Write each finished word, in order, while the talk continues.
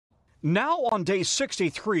Now on day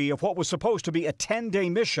 63 of what was supposed to be a 10-day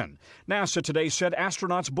mission, NASA today said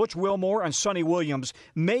astronauts Butch Wilmore and Sonny Williams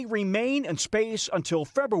may remain in space until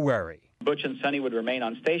February. Butch and Sonny would remain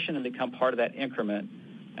on station and become part of that increment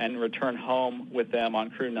and return home with them on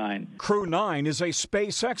Crew 9. Crew 9 is a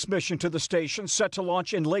SpaceX mission to the station set to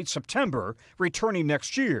launch in late September, returning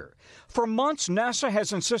next year. For months, NASA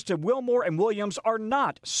has insisted Wilmore and Williams are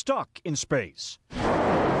not stuck in space.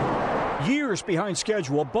 Years behind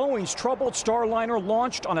schedule, Boeing's troubled Starliner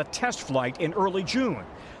launched on a test flight in early June.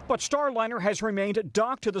 But Starliner has remained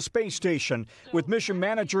docked to the space station, with mission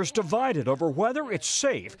managers divided over whether it's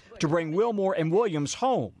safe to bring Wilmore and Williams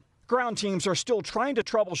home. Ground teams are still trying to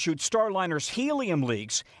troubleshoot Starliner's helium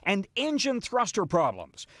leaks and engine thruster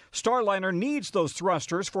problems. Starliner needs those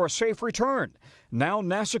thrusters for a safe return. Now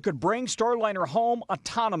NASA could bring Starliner home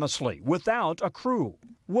autonomously without a crew.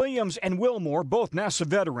 Williams and Wilmore, both NASA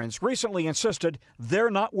veterans, recently insisted they're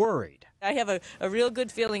not worried. I have a real good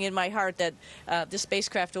feeling in my heart that the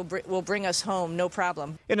spacecraft will bring us home, no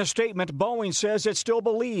problem. In a statement, Boeing says it still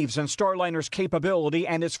believes in Starliner's capability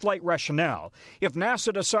and its flight rationale. If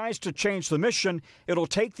NASA decides to change the mission, it'll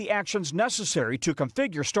take the actions necessary to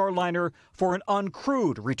configure Starliner for an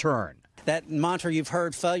uncrewed return. That mantra you've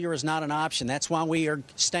heard, failure is not an option. That's why we are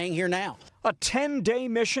staying here now. A 10-day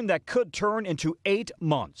mission that could turn into 8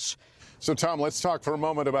 months. So, Tom, let's talk for a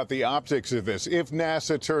moment about the optics of this. If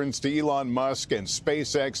NASA turns to Elon Musk and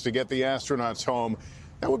SpaceX to get the astronauts home,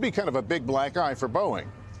 that would be kind of a big black eye for Boeing.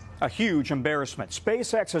 A huge embarrassment.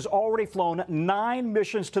 SpaceX has already flown 9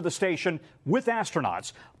 missions to the station with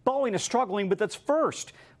astronauts. Boeing is struggling with its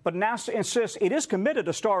first, but NASA insists it is committed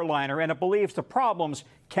to Starliner and it believes the problems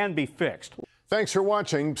can be fixed. Thanks for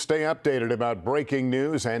watching. Stay updated about breaking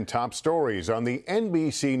news and top stories on the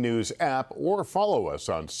NBC News app or follow us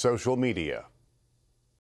on social media.